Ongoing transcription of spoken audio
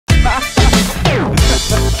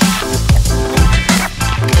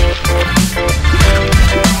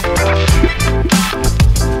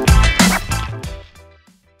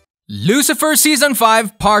Lucifer Season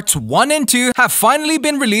 5 Parts 1 and 2 have finally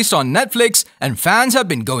been released on Netflix, and fans have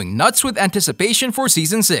been going nuts with anticipation for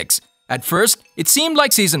Season 6. At first, it seemed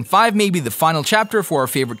like Season 5 may be the final chapter for our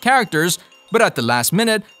favorite characters, but at the last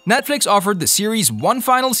minute, Netflix offered the series one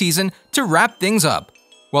final season to wrap things up.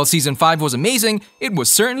 While Season 5 was amazing, it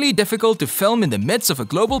was certainly difficult to film in the midst of a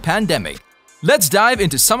global pandemic. Let's dive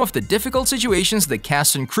into some of the difficult situations the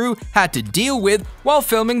cast and crew had to deal with while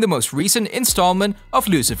filming the most recent installment of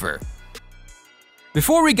Lucifer.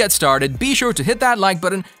 Before we get started, be sure to hit that like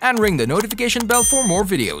button and ring the notification bell for more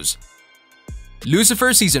videos.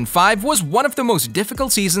 Lucifer Season 5 was one of the most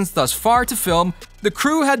difficult seasons thus far to film. The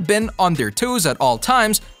crew had been on their toes at all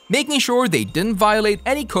times, making sure they didn't violate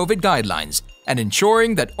any COVID guidelines, and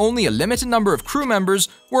ensuring that only a limited number of crew members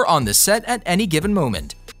were on the set at any given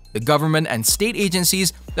moment. The government and state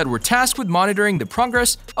agencies that were tasked with monitoring the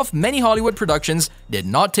progress of many Hollywood productions did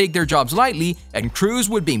not take their jobs lightly, and crews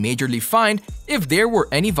would be majorly fined if there were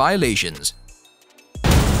any violations.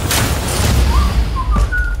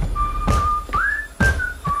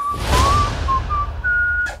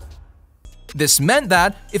 This meant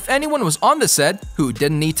that if anyone was on the set who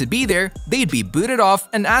didn't need to be there, they'd be booted off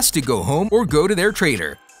and asked to go home or go to their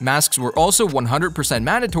trailer. Masks were also 100%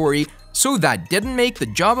 mandatory, so that didn't make the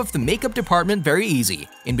job of the makeup department very easy.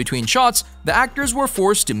 In between shots, the actors were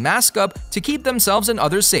forced to mask up to keep themselves and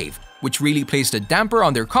others safe, which really placed a damper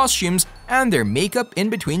on their costumes and their makeup in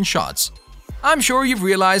between shots. I'm sure you've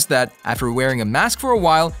realized that after wearing a mask for a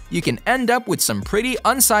while, you can end up with some pretty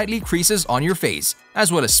unsightly creases on your face,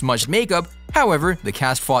 as well as smudged makeup. However, the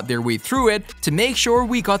cast fought their way through it to make sure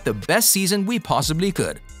we got the best season we possibly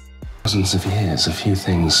could. Thousands of years, a few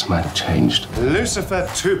things might have changed. Lucifer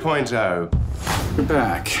 2.0. We're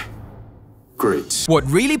back. Great. What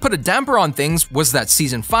really put a damper on things was that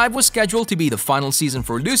Season 5 was scheduled to be the final season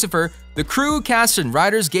for Lucifer. The crew, cast, and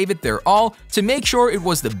writers gave it their all to make sure it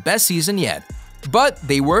was the best season yet. But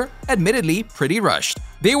they were, admittedly, pretty rushed.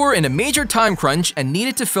 They were in a major time crunch and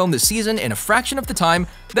needed to film the season in a fraction of the time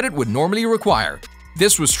that it would normally require.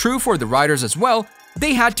 This was true for the writers as well.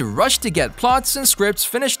 They had to rush to get plots and scripts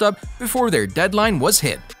finished up before their deadline was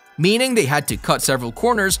hit, meaning they had to cut several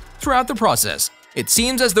corners throughout the process. It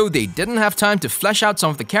seems as though they didn't have time to flesh out some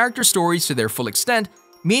of the character stories to their full extent,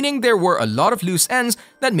 meaning there were a lot of loose ends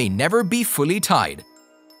that may never be fully tied.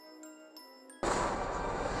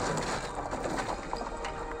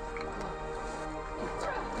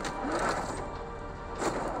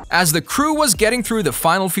 As the crew was getting through the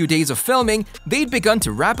final few days of filming, they'd begun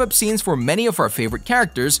to wrap up scenes for many of our favorite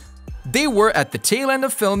characters. They were at the tail end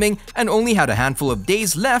of filming and only had a handful of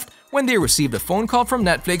days left when they received a phone call from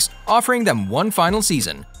Netflix offering them one final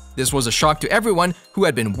season. This was a shock to everyone who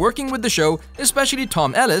had been working with the show, especially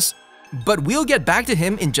Tom Ellis, but we'll get back to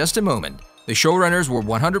him in just a moment. The showrunners were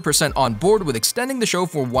 100% on board with extending the show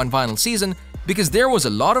for one final season because there was a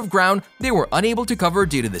lot of ground they were unable to cover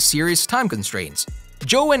due to the series' time constraints.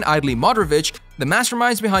 Joe and Idley Modrovich, the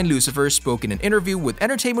masterminds behind Lucifer, spoke in an interview with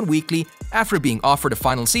Entertainment Weekly after being offered a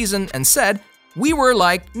final season and said, "We were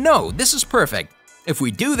like, no, this is perfect. If we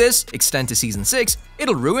do this, extend to Season 6,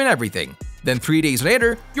 it'll ruin everything." Then 3 days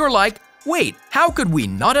later, you're like, wait, how could we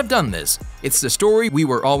not have done this? It's the story we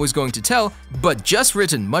were always going to tell, but just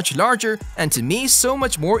written much larger and to me so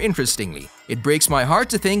much more interestingly. It breaks my heart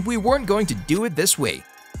to think we weren't going to do it this way.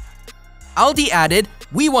 Aldi added,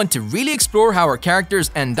 "We want to really explore how our characters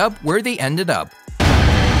end up where they ended up."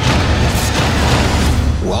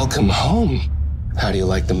 Welcome home. How do you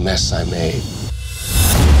like the mess I made?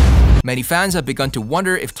 Many fans have begun to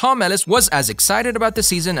wonder if Tom Ellis was as excited about the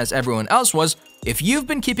season as everyone else was. If you've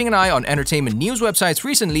been keeping an eye on entertainment news websites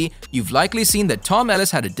recently, you've likely seen that Tom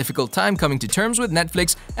Ellis had a difficult time coming to terms with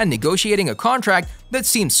Netflix and negotiating a contract that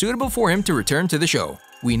seemed suitable for him to return to the show.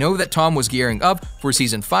 We know that Tom was gearing up for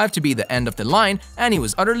Season 5 to be the end of the line, and he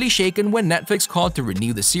was utterly shaken when Netflix called to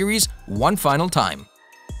renew the series one final time.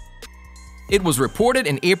 It was reported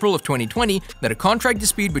in April of 2020 that a contract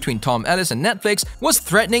dispute between Tom Ellis and Netflix was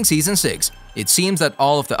threatening Season 6. It seems that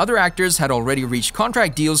all of the other actors had already reached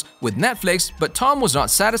contract deals with Netflix, but Tom was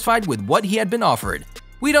not satisfied with what he had been offered.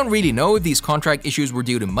 We don't really know if these contract issues were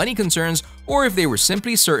due to money concerns or if they were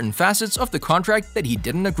simply certain facets of the contract that he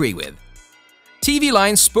didn't agree with. TV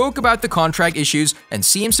Line spoke about the contract issues and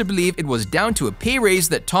seems to believe it was down to a pay raise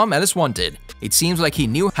that Tom Ellis wanted. It seems like he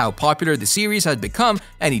knew how popular the series had become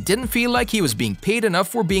and he didn't feel like he was being paid enough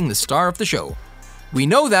for being the star of the show. We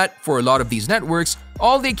know that, for a lot of these networks,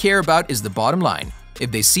 all they care about is the bottom line. If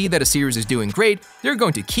they see that a series is doing great, they're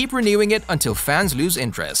going to keep renewing it until fans lose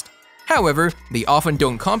interest. However, they often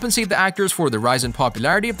don't compensate the actors for the rise in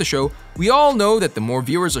popularity of the show. We all know that the more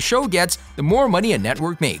viewers a show gets, the more money a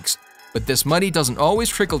network makes. But this money doesn't always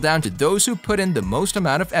trickle down to those who put in the most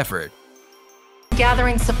amount of effort.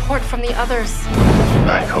 Gathering support from the others.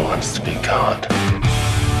 Michael wants to be God.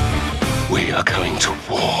 We are going to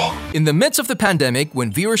war. In the midst of the pandemic,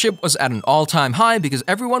 when viewership was at an all-time high because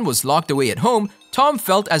everyone was locked away at home, Tom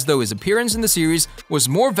felt as though his appearance in the series was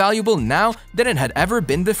more valuable now than it had ever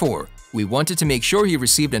been before. We wanted to make sure he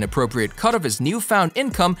received an appropriate cut of his newfound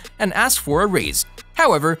income and asked for a raise.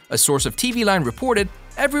 However, a source of TV Line reported,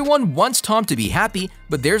 everyone wants Tom to be happy,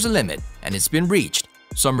 but there's a limit, and it's been reached.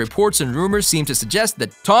 Some reports and rumors seem to suggest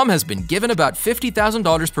that Tom has been given about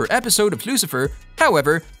 $50,000 per episode of Lucifer.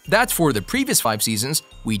 However, that's for the previous 5 seasons.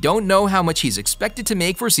 We don't know how much he's expected to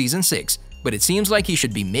make for season 6, but it seems like he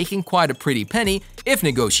should be making quite a pretty penny if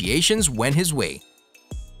negotiations went his way.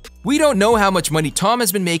 We don't know how much money Tom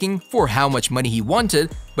has been making for how much money he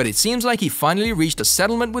wanted, but it seems like he finally reached a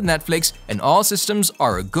settlement with Netflix and all systems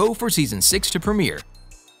are a go for season 6 to premiere.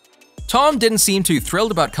 Tom didn't seem too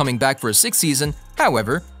thrilled about coming back for a 6th season.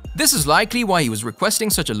 However, this is likely why he was requesting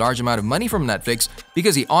such a large amount of money from Netflix,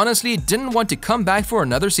 because he honestly didn't want to come back for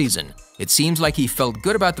another season. It seems like he felt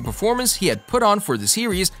good about the performance he had put on for the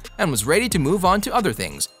series and was ready to move on to other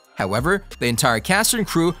things. However, the entire cast and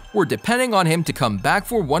crew were depending on him to come back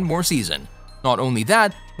for one more season. Not only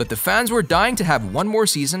that, but the fans were dying to have one more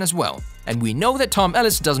season as well. And we know that Tom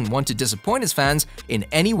Ellis doesn't want to disappoint his fans in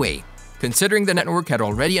any way. Considering the network had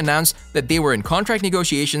already announced that they were in contract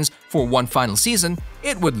negotiations for one final season,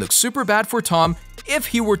 it would look super bad for Tom if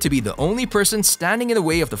he were to be the only person standing in the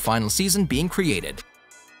way of the final season being created.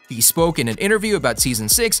 He spoke in an interview about season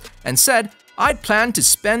 6 and said, "I'd planned to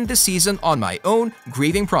spend this season on my own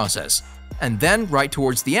grieving process." And then, right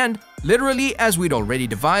towards the end, literally as we'd already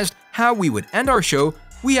devised how we would end our show,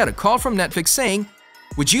 we had a call from Netflix saying,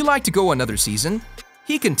 "Would you like to go another season?"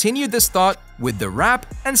 He continued this thought with the rap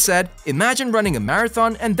and said, "Imagine running a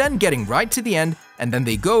marathon and then getting right to the end, and then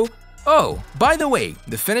they go, 'Oh, by the way,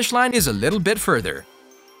 the finish line is a little bit further.'"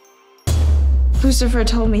 Lucifer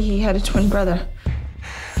told me he had a twin brother.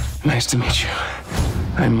 Nice to meet you.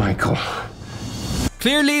 I'm Michael.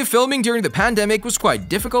 Clearly, filming during the pandemic was quite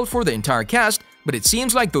difficult for the entire cast, but it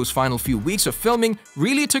seems like those final few weeks of filming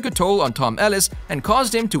really took a toll on Tom Ellis and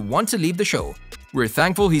caused him to want to leave the show. We're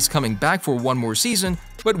thankful he's coming back for one more season,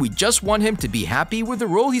 but we just want him to be happy with the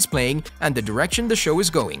role he's playing and the direction the show is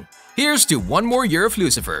going. Here's to one more year of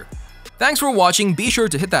Lucifer. Thanks for watching, be sure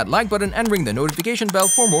to hit that like button and ring the notification bell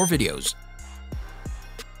for more videos.